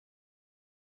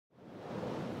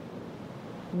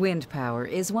Wind power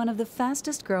is one of the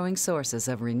fastest growing sources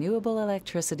of renewable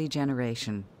electricity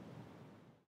generation.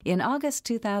 In August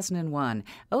 2001,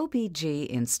 OPG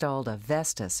installed a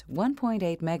Vestas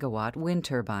 1.8 megawatt wind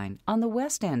turbine on the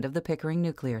west end of the Pickering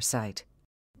nuclear site.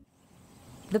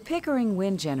 The Pickering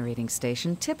Wind Generating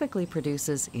Station typically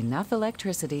produces enough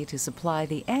electricity to supply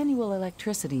the annual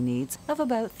electricity needs of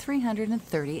about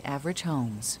 330 average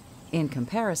homes. In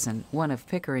comparison, one of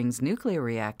Pickering's nuclear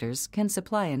reactors can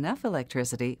supply enough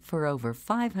electricity for over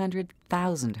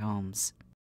 500,000 homes.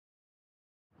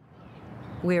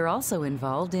 We're also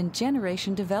involved in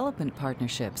generation development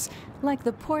partnerships, like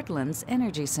the Portlands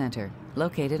Energy Centre,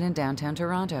 located in downtown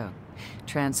Toronto.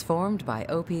 Transformed by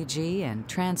OPG and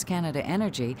TransCanada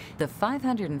Energy, the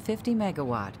 550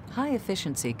 megawatt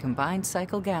high-efficiency combined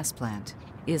cycle gas plant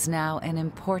is now an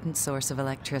important source of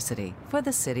electricity for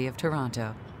the City of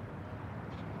Toronto.